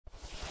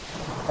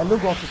Hello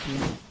Gossip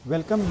team,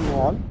 welcome you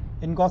all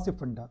in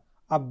Gossipfunda.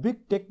 A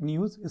big tech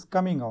news is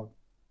coming out.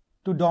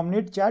 To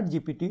dominate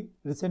ChatGPT,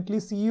 recently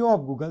CEO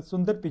of Google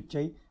Sundar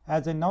Pichai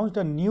has announced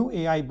a new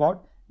AI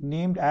bot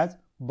named as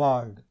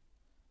Bard,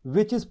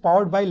 which is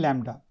powered by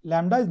LaMDA.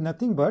 LaMDA is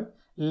nothing but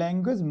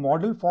language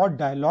model for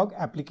dialogue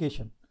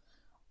application.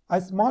 A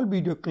small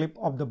video clip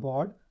of the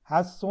bot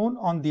has shown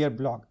on their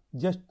blog.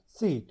 Just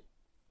see it.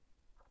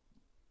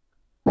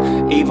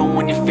 Even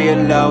when you feel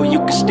low, you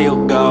can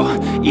still go.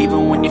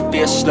 Even when you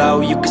feel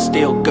slow, you can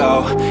still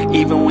go.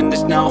 Even when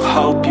there's no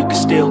hope, you can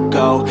still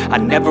go. I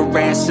never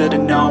answer to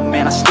no,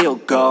 man, I still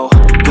go.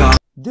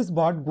 This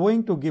bot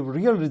going to give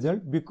real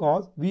result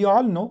because we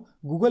all know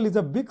Google is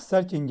a big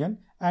search engine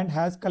and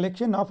has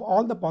collection of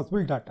all the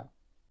possible data.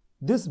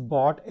 This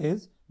bot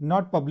is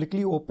not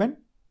publicly open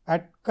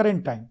at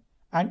current time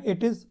and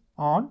it is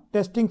on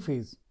testing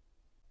phase.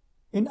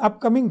 In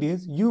upcoming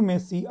days, you may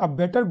see a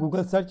better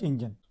Google search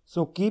engine.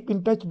 So keep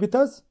in touch with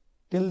us.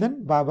 Till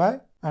then, bye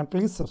bye and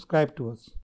please subscribe to us.